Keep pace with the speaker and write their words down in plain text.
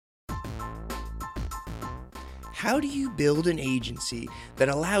How do you build an agency that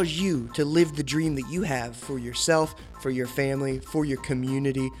allows you to live the dream that you have for yourself, for your family, for your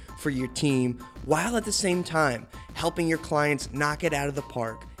community, for your team, while at the same time helping your clients knock it out of the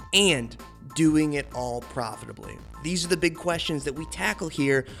park and doing it all profitably? These are the big questions that we tackle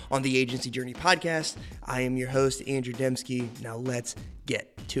here on the Agency Journey podcast. I am your host, Andrew Dembski. Now let's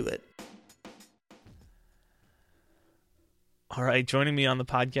get to it. All right, joining me on the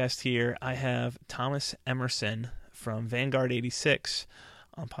podcast here, I have Thomas Emerson from Vanguard 86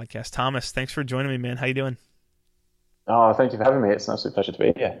 on podcast. Thomas, thanks for joining me, man. How you doing? Oh, thank you for having me. It's an absolute pleasure to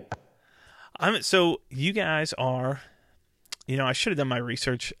be here. So you guys are, I should have done my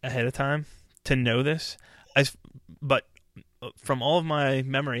research ahead of time to know this, but from all of my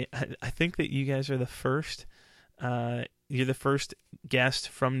memory, I think that you guys are the first. You're the first guest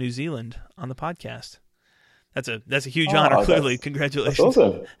from New Zealand on the podcast. That's a huge honor, clearly. Congratulations.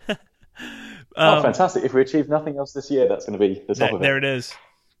 That's awesome. Fantastic. If we achieve nothing else this year, that's going to be the top of it. There it is.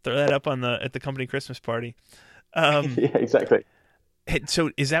 Throw that up at the company Christmas party. Yeah, exactly.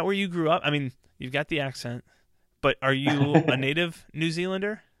 So is that where you grew up? I mean, you've got the accent, but are you a native New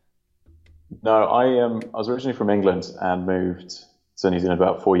Zealander? No, I was originally from England and moved to New Zealand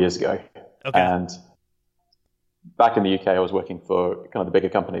about 4 years ago. Okay. And back in the UK, I was working for kind of the bigger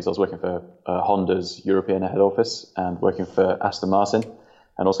companies. I was working for Honda's European head office and working for Aston Martin,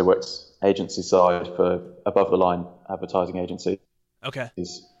 and also worked agency side for above-the-line advertising agencies. Okay.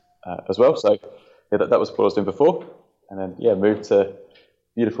 As well. So yeah, that was what I was doing before. And then, moved to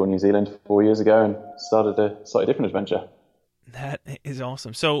beautiful New Zealand 4 years ago and started a slightly different adventure. That is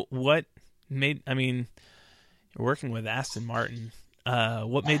awesome. So what made, you're working with Aston Martin.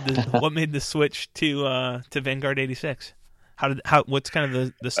 What made the switch to Vanguard 86? What's kind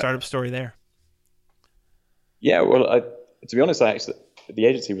of the startup story there? Yeah, well, to be honest, the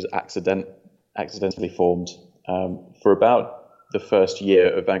agency was accidentally formed. For about the first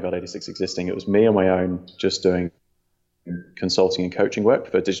year of Vanguard 86 existing, it was me on my own, just doing consulting and coaching work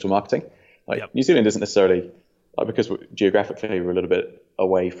for digital marketing. New Zealand isn't necessarily, because geographically we're a little bit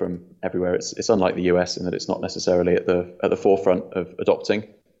away from everywhere. It's unlike the US in that it's not necessarily at the forefront of adopting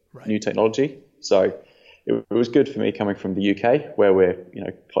new technology. So it was good for me coming from the UK, where we're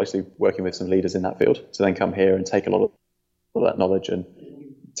closely working with some leaders in that field, to then come here and take a lot of that knowledge and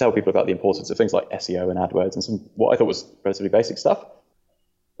tell people about the importance of things like SEO and AdWords and some what I thought was relatively basic stuff,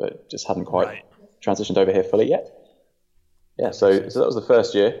 but just hadn't quite transitioned over here fully yet. Yeah, so that was the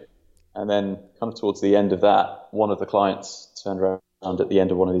first year. And then kind of towards the end of that, one of the clients turned around at the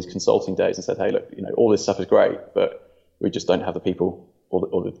end of one of these consulting days and said, "Hey, look, all this stuff is great, but we just don't have the people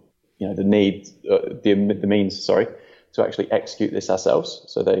or the means to actually execute this ourselves."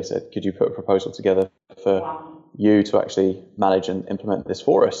 So they said, "Could you put a proposal together for you to actually manage and implement this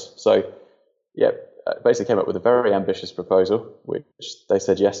for us?" So basically came up with a very ambitious proposal, which they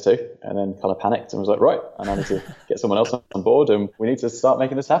said yes to, and then kind of panicked and was like, right, and I need to get someone else on board, and we need to start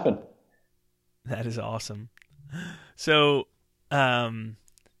making this happen. That is awesome. So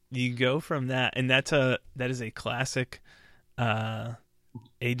you go from that, and that is a classic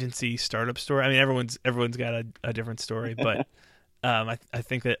agency startup story. I mean, everyone's got a different story, but I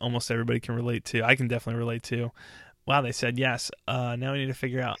think that almost everybody can relate to. I can definitely relate to. Wow, they said yes. Now we need to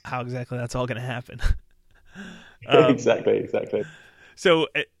figure out how exactly that's all going to happen. Exactly. So,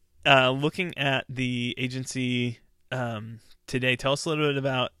 looking at the agency today, tell us a little bit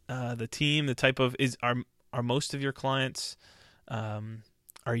about the team. The type of are most of your clients?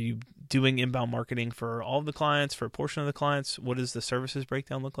 Are you doing inbound marketing for all of the clients, for a portion of the clients? What does the services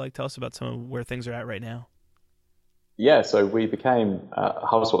breakdown look like? Tell us about some of where things are at right now. Yeah, so we became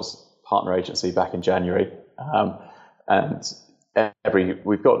HubSpot's partner agency back in January. And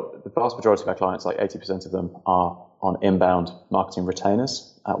we've got the vast majority of our clients, like 80% of them, are on inbound marketing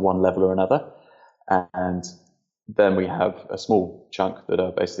retainers at one level or another. And then we have a small chunk that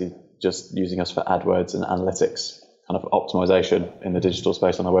are basically just using us for AdWords and analytics, kind of optimization in the digital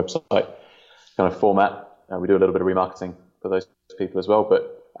space on our website kind of format. We do a little bit of remarketing for those people as well,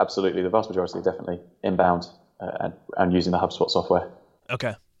 but absolutely the vast majority are definitely inbound and using the HubSpot software.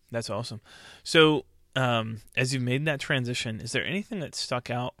 Okay, that's awesome. So as you've made that transition, is there anything that stuck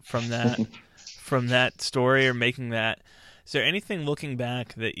out from that story or making that? Is there anything looking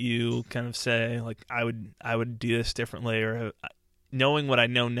back that you kind of say, like, I would do this differently, or knowing what I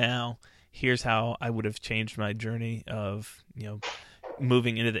know now, here's how I would have changed my journey of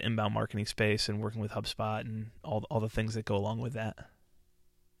moving into the inbound marketing space and working with HubSpot and all the things that go along with that?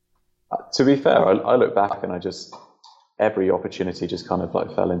 To be fair, I look back and every opportunity just kind of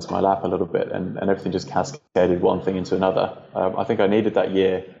like fell into my lap a little bit, and everything just cascaded one thing into another. I think I needed that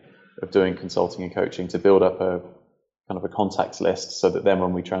year of doing consulting and coaching to build up a kind of a contacts list, so that then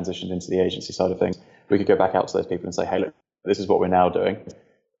when we transitioned into the agency side of things, we could go back out to those people and say, hey, look, this is what we're now doing.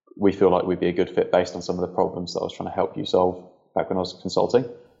 We feel like we'd be a good fit based on some of the problems that I was trying to help you solve back when I was consulting.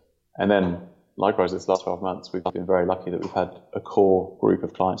 And then likewise, this last 12 months, we've been very lucky that we've had a core group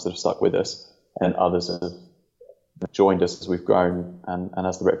of clients that have stuck with us, and others have joined us as we've grown and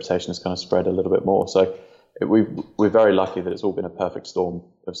as the reputation has kind of spread a little bit more. So we're very lucky that it's all been a perfect storm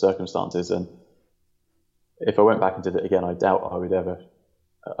of circumstances. And if I went back and did it again, I doubt I would ever,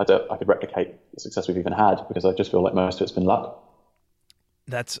 I could replicate the success we've even had, because I just feel like most of it's been luck.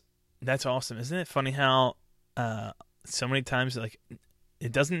 That's awesome. Isn't it funny how so many times, like,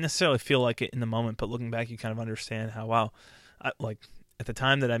 it doesn't necessarily feel like it in the moment, but looking back, you kind of understand how, wow, like at the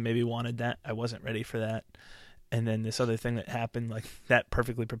time that I maybe wanted that, I wasn't ready for that. And then this other thing that happened, like, that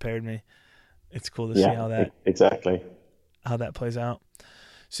perfectly prepared me. It's cool to see how that exactly how that plays out.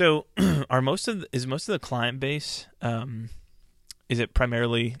 So, is most of the client base, is it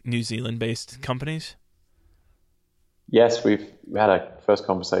primarily New Zealand based companies? Yes, we had our first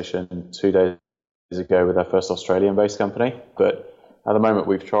conversation 2 days ago with our first Australian based company, but at the moment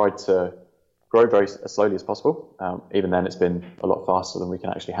we've tried to grow very as slowly as possible. Even then, it's been a lot faster than we can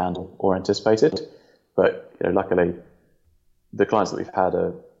actually handle or anticipated. But luckily, the clients that we've had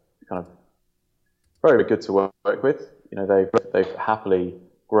are kind of very good to work with. They've happily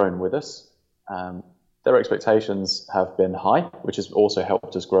grown with us. Their expectations have been high, which has also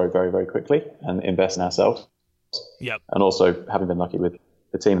helped us grow very, very quickly and invest in ourselves. Yep. And also, having been lucky with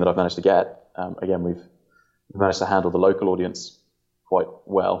the team that I've managed to get, again, we've managed to handle the local audience quite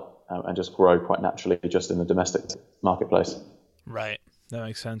well and just grow quite naturally just in the domestic marketplace. Right. That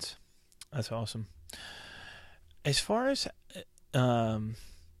makes sense. That's awesome. As far as,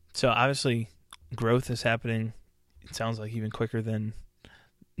 so obviously growth is happening, it sounds like even quicker than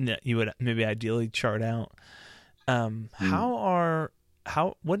you would maybe ideally chart out. What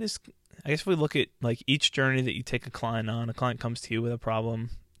is, I guess if we look at like each journey that you take a client on, a client comes to you with a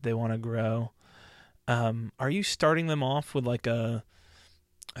problem, they want to grow. Are you starting them off with like a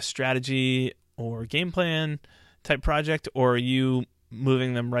strategy or game plan type project, or are you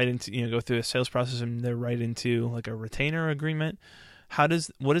moving them right into, go through a sales process and they're right into like a retainer agreement? What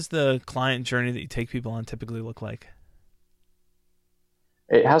does the client journey that you take people on typically look like?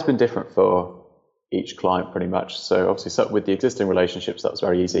 It has been different for each client pretty much. So obviously with the existing relationships, that was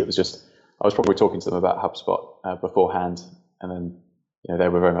very easy. It was just, I was probably talking to them about HubSpot beforehand, and then they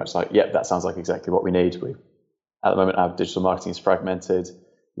were very much like, yep, that sounds like exactly what we need. At the moment, our digital marketing is fragmented.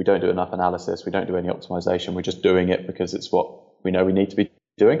 We don't do enough analysis. We don't do any optimization. We're just doing it because it's what we know we need to be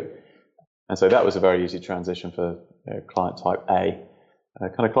doing. And so that was a very easy transition for client type A.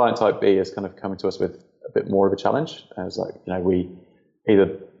 Kind of client type B is kind of coming to us with a bit more of a challenge. And it's like,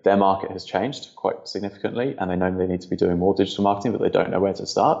 either their market has changed quite significantly and they know they need to be doing more digital marketing, but they don't know where to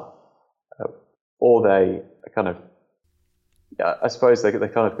start. Or they are kind of, I suppose they've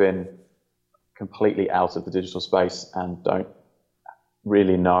kind of been completely out of the digital space and don't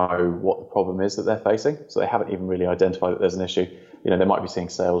really know what the problem is that they're facing. So they haven't even really identified that there's an issue. They might be seeing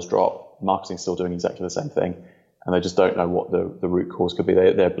sales drop, marketing's still doing exactly the same thing, and they just don't know what the root cause could be.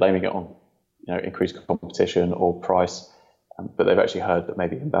 They're blaming it on increased competition or price, but they've actually heard that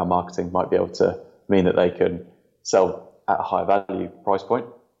maybe inbound marketing might be able to mean that they can sell at a higher value price point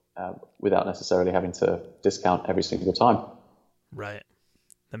without necessarily having to discount every single time. Right.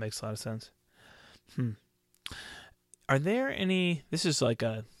 That makes a lot of sense. Are there any, this is like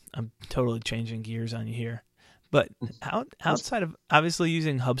I'm totally changing gears on you here, but outside of obviously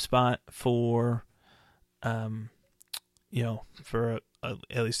using HubSpot for, for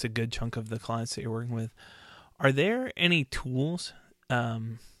at least a good chunk of the clients that you're working with, are there any tools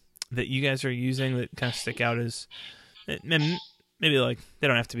that you guys are using that kind of stick out as maybe like they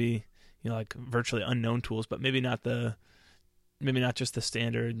don't have to be like virtually unknown tools, but maybe not just the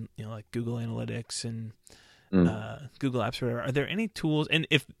standard like Google Analytics and Google Apps or whatever? Are there any tools, and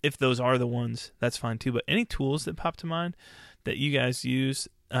if those are the ones, that's fine too, but any tools that pop to mind that you guys use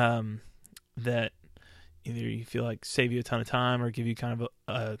that either you feel like save you a ton of time or give you kind of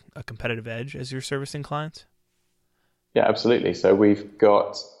a competitive edge as you're servicing clients? Yeah, absolutely. So we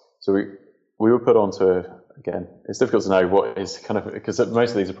were put onto, again, it's difficult to know what is kind of, because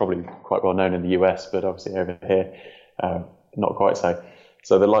most of these are probably quite well known in the US, but obviously over here, not quite so.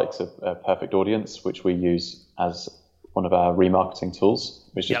 So the likes of Perfect Audience, which we use as one of our remarketing tools,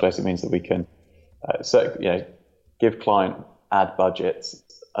 which just basically means that we can give client ad budgets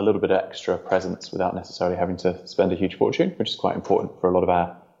a little bit of extra presence without necessarily having to spend a huge fortune, which is quite important for a lot of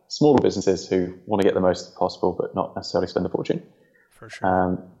our smaller businesses who want to get the most possible but not necessarily spend a fortune. For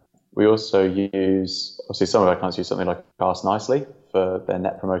sure. We also use, obviously some of our clients use something like Ask Nicely for their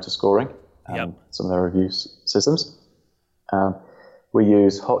net promoter scoring, some of their review systems. We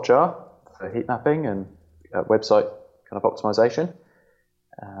use Hotjar for heat mapping and website kind of optimization.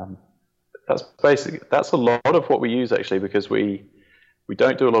 That's a lot of what we use actually, because we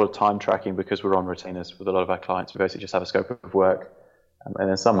don't do a lot of time tracking because we're on retainers with a lot of our clients. We basically just have a scope of work, and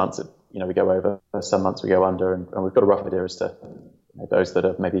then some months we go over, some months we go under, and we've got a rough idea as to those that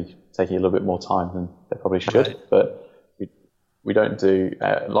are maybe taking a little bit more time than they probably should. Right. But we don't do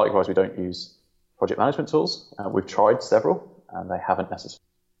likewise. We don't use project management tools. We've tried several, and they haven't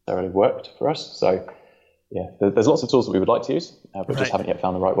necessarily worked for us. So yeah, there's lots of tools that we would like to use, but just haven't yet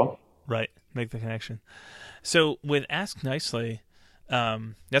found the right one. Right, make the connection. So with Ask Nicely,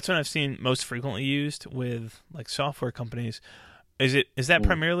 that's what I've seen most frequently used with like software companies. Is that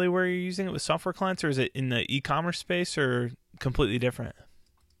primarily where you're using it with software clients, or is it in the e-commerce space, or completely different?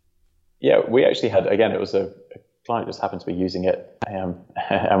 Yeah, we actually had, again, it was a client just happened to be using it and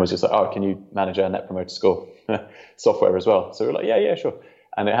was just like, oh, can you manage our net promoter score software as well? So we're like, yeah, sure.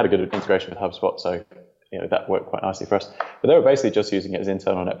 And it had a good integration with HubSpot, so that worked quite nicely for us. But they were basically just using it as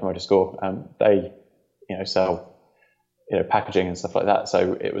internal net promoter score. They sell packaging and stuff like that.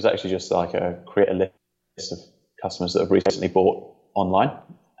 So it was actually just like create a list of customers that have recently bought online,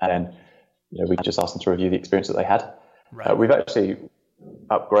 and then we just asked them to review the experience that they had. Right. We've actually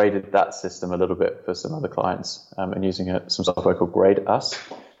upgraded that system a little bit for some other clients, and using some software called Grade Us,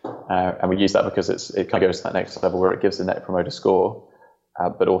 and we use that because it kind of goes to that next level where it gives the net promoter score,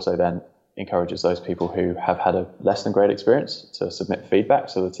 but also then encourages those people who have had a less than great experience to submit feedback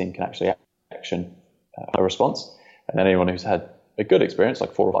so the team can actually action a response. And then anyone who's had a good experience,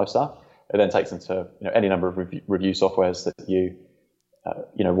 like 4 or 5 star, it then takes them to any number of review softwares that you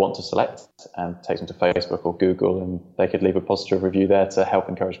want to select, and takes them to Facebook or Google, and they could leave a positive review there to help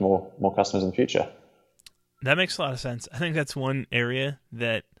encourage more customers in the future. That makes a lot of sense. I think that's one area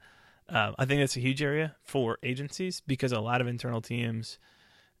that I think that's a huge area for agencies, because a lot of internal teams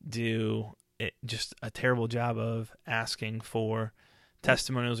do just a terrible job of asking for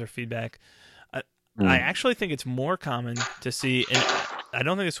testimonials or feedback. I actually think it's more common to see, and I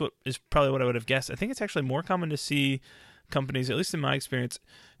don't think it's what is probably what I would have guessed. I think it's actually more common to see companies, at least in my experience,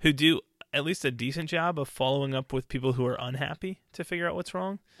 who do at least a decent job of following up with people who are unhappy to figure out what's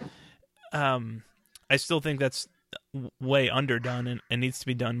wrong. I still think that's way underdone and needs to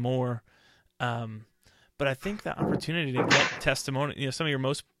be done more. But I think the opportunity to get testimony, some of your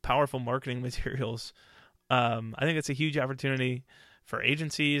most powerful marketing materials, I think it's a huge opportunity for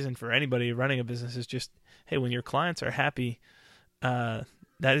agencies and for anybody running a business. Is just, hey, when your clients are happy,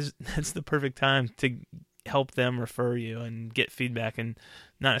 that's the perfect time to help them refer you and get feedback, and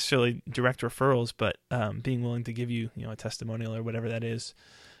not necessarily direct referrals, but being willing to give you a testimonial or whatever that is.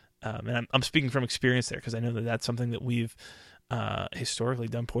 And I'm speaking from experience there, because I know that that's something that we've historically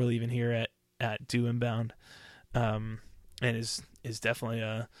done poorly even here at Do Inbound, and is definitely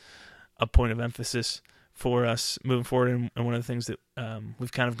a point of emphasis for us moving forward, and one of the things that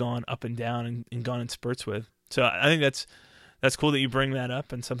we've kind of gone up and down and gone in spurts with. So I think that's cool that you bring that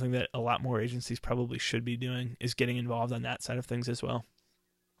up, and something that a lot more agencies probably should be doing is getting involved on that side of things as well.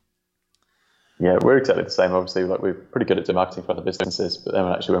 Yeah, we're exactly the same. Obviously, like, we're pretty good at doing marketing for other businesses, but then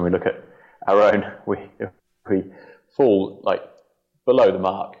actually when we look at our own, we fall like below the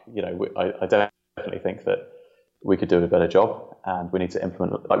mark. I definitely think that we could do a better job, and we need to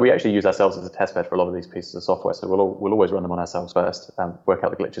implement. Like, we actually use ourselves as a test bed for a lot of these pieces of software, so we'll always run them on ourselves first, work out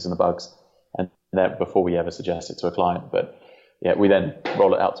the glitches and the bugs, and then before we ever suggest it to a client. But yeah, we then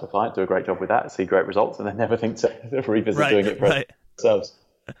roll it out to a client, do a great job with that, see great results, and then never think to revisit doing it for ourselves.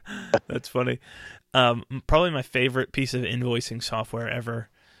 That's funny. Probably my favorite piece of invoicing software ever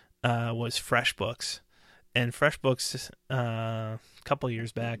was FreshBooks. And FreshBooks, a couple of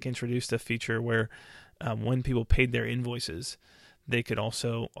years back, introduced a feature where when people paid their invoices, they could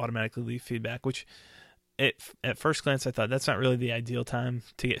also automatically leave feedback, which at first glance I thought that's not really the ideal time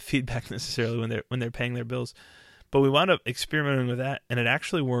to get feedback necessarily when they're paying their bills. But we wound up experimenting with that, and it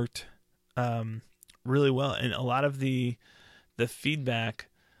actually worked really well. And a lot of the feedback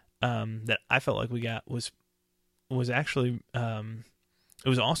that I felt like we got was actually it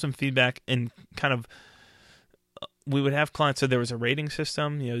was awesome feedback, and kind of we would have clients. So there was a rating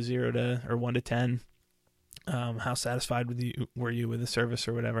system, 0 to or 1 to 10. How satisfied were you with the service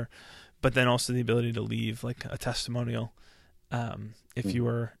or whatever, but then also the ability to leave like a testimonial if you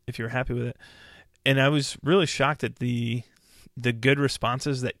were happy with it. And I was really shocked at the good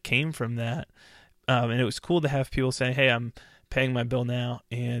responses that came from that. And it was cool to have people say, hey, I'm paying my bill now,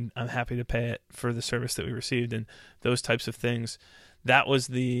 and I'm happy to pay it for the service that we received, and those types of things that was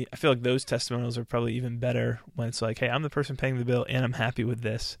I feel like those testimonials are probably even better when it's like, hey, I'm the person paying the bill and I'm happy with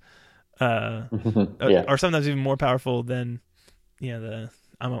this. Or sometimes even more powerful than, I'm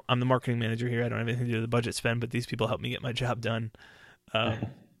the marketing manager here. I don't have anything to do with the budget spend, but these people help me get my job done.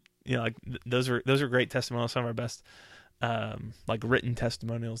 Those are great testimonials. Some of our best, like written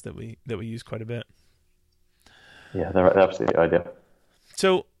testimonials that we use quite a bit. Yeah, they're absolutely ideal.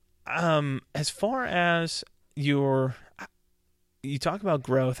 So, as far as you talk about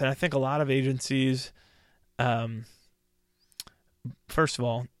growth, and I think a lot of agencies, first of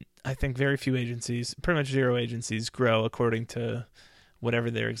all, I think very few agencies, pretty much zero agencies, grow according to whatever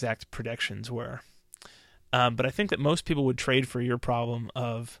their exact predictions were. But I think that most people would trade for your problem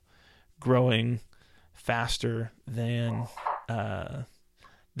of growing faster than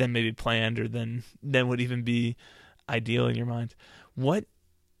maybe planned, or than would even be ideal in your mind. What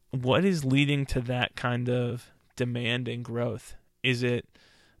is leading to that kind of demand and growth? Is it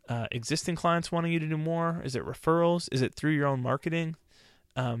existing clients wanting you to do more? Is it referrals? Is it through your own marketing?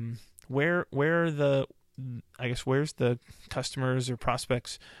 Where's the customers or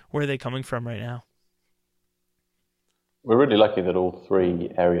prospects, where are they coming from right now? We're really lucky that all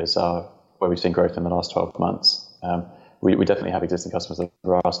three areas are where we've seen growth in the last 12 months. We definitely have existing customers that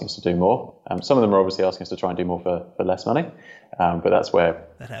are asking us to do more. Some of them are obviously asking us to try and do more for less money, but that's where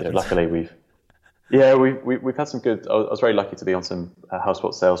luckily we've had some good. I was very lucky to be on some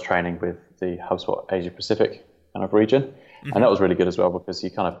HubSpot sales training with the HubSpot Asia Pacific kind of region, and that was really good as well, because you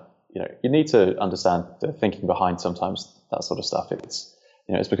kind of you need to understand the thinking behind sometimes that sort of stuff. It's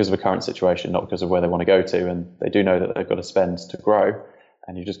it's because of a current situation, not because of where they want to go to, and they do know that they've got to spend to grow,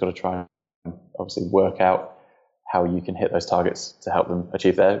 and you've just got to try and obviously work out how you can hit those targets to help them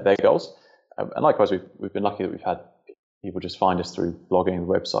achieve their goals. And likewise, we've been lucky that we've had people just find us through blogging, the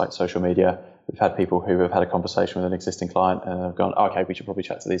website, social media. We've had people who have had a conversation with an existing client and have gone, okay, we should probably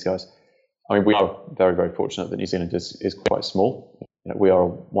chat to these guys. I mean, we are very, very fortunate that New Zealand is quite small. We are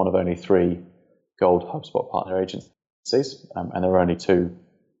one of only 3 gold HubSpot partner agencies, and there are only 2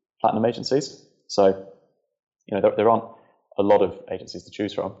 platinum agencies. So, there aren't a lot of agencies to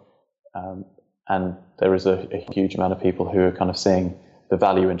choose from. And there is a huge amount of people who are kind of seeing the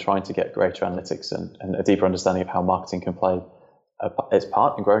value in trying to get greater analytics and a deeper understanding of how marketing can play its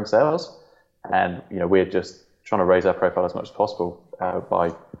part in growing sales. And, we're just trying to raise our profile as much as possible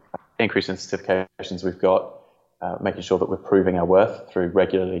by increasing certifications we've got, making sure that we're proving our worth through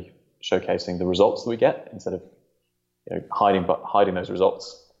regularly showcasing the results that we get instead of hiding those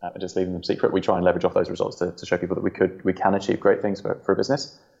results and just leaving them secret. We try and leverage off those results to show people that we can achieve great things for a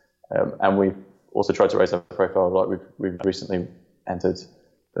business. And we've also tried to raise our profile. Like we've recently entered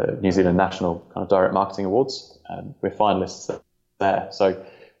the New Zealand National kind of Direct Marketing Awards, and we're finalists there. So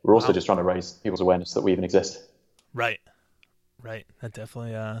we're also just trying to raise people's awareness that we even exist. Right. That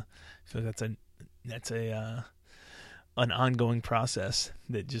definitely, I feel like that's an ongoing process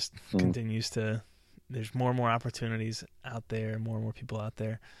that just continues to. There's more and more opportunities out there, more and more people out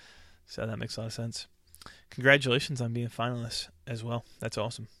there. So that makes a lot of sense. Congratulations on being finalists as well. That's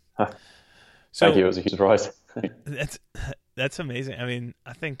awesome. So, thank you. It was a huge surprise. That's amazing. I mean,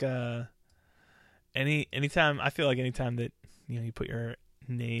 I think anytime that you put your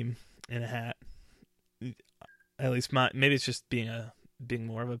name in a hat, at least maybe it's just being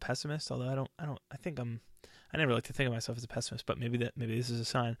more of a pessimist. Although I never like to think of myself as a pessimist, but maybe this is a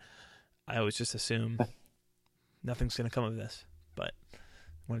sign. I always just assume nothing's going to come of this, but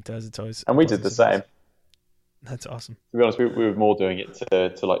when it does, it's always. And we did the same. That's awesome. To be honest, we were more doing it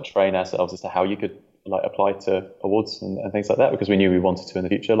to like train ourselves as to how you could like apply to awards and things like that, because we knew we wanted to in the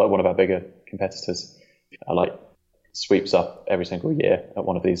future. Like one of our bigger competitors, like sweeps up every single year at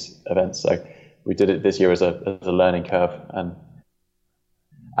one of these events. So we did it this year as a learning curve, and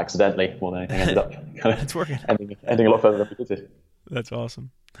accidentally more than anything ended up kind of it's working. ending a lot further than we did. That's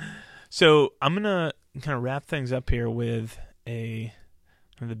awesome. So I'm gonna kind of wrap things up here with the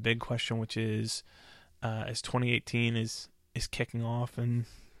big question, which is, as 2018 is kicking off and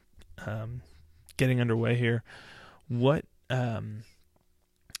getting underway here, what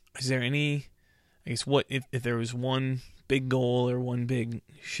is there any? I guess what if there was one big goal or one big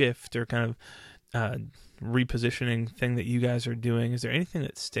shift or kind of repositioning thing that you guys are doing? Is there anything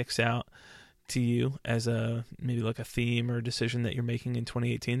that sticks out to you as maybe like a theme or a decision that you're making in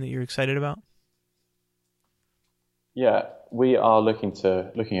 2018 that you're excited about? Yeah, we are looking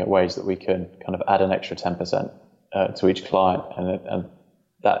at ways that we can kind of add an extra 10% to each client, and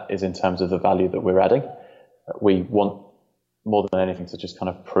that is in terms of the value that we're adding. We want more than anything to just kind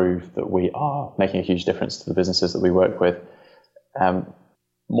of prove that we are making a huge difference to the businesses that we work with,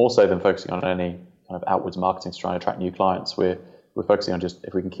 more so than focusing on any kind of outwards marketing to try and attract new clients. We're we're focusing on just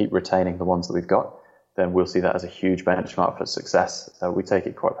if we can keep retaining the ones that we've got, then we'll see that as a huge benchmark for success. We take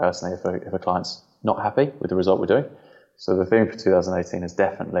it quite personally if a client's not happy with the result we're doing. So the theme for 2018 is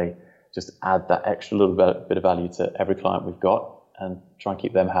definitely just add that extra little bit of value to every client we've got and try and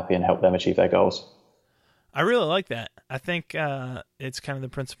keep them happy and help them achieve their goals. I really like that. I think it's kind of the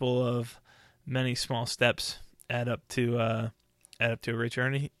principle of many small steps add up to a great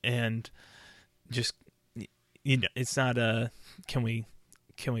journey, and just it's not can we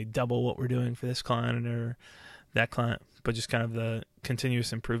double what we're doing for this client or that client, but just kind of the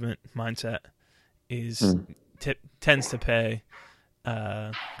continuous improvement mindset tends to pay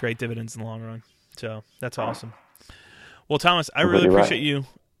great dividends in the long run. So that's awesome. Well, Thomas, I really appreciate you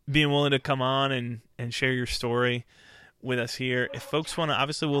being willing to come on and share your story with us here. If folks want to,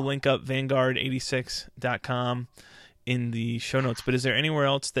 obviously we'll link up Vanguard86.com in the show notes, but is there anywhere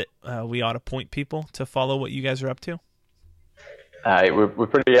else that we ought to point people to follow what you guys are up to? We're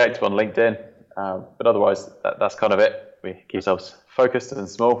pretty active on LinkedIn, but otherwise that's kind of it. We keep ourselves focused and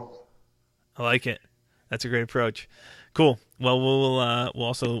small. I like it. That's a great approach. Cool. Well, we'll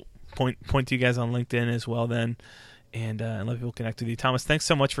also point to you guys on LinkedIn as well then, and let people connect with you. Thomas, thanks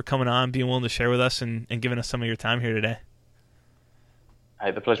so much for coming on, being willing to share with us and giving us some of your time here today.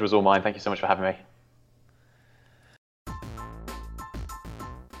 Hey, the pleasure was all mine. Thank you so much for having me.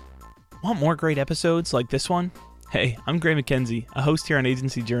 Want more great episodes like this one? Hey, I'm Gray McKenzie, a host here on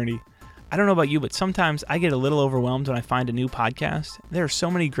Agency Journey. I don't know about you, but sometimes I get a little overwhelmed when I find a new podcast. There are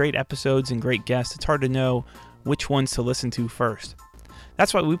so many great episodes and great guests, it's hard to know which ones to listen to first.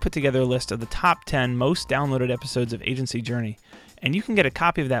 That's why we put together a list of the top 10 most downloaded episodes of Agency Journey, and you can get a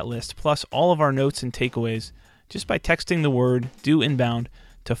copy of that list plus all of our notes and takeaways just by texting the word "Do Inbound"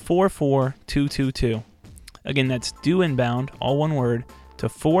 to 44222. Again, that's "Do Inbound," all one word, to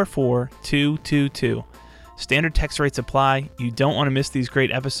 44222. Standard text rates apply. You don't want to miss these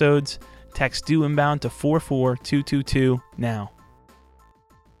great episodes. Text "Do Inbound" to 44222 now.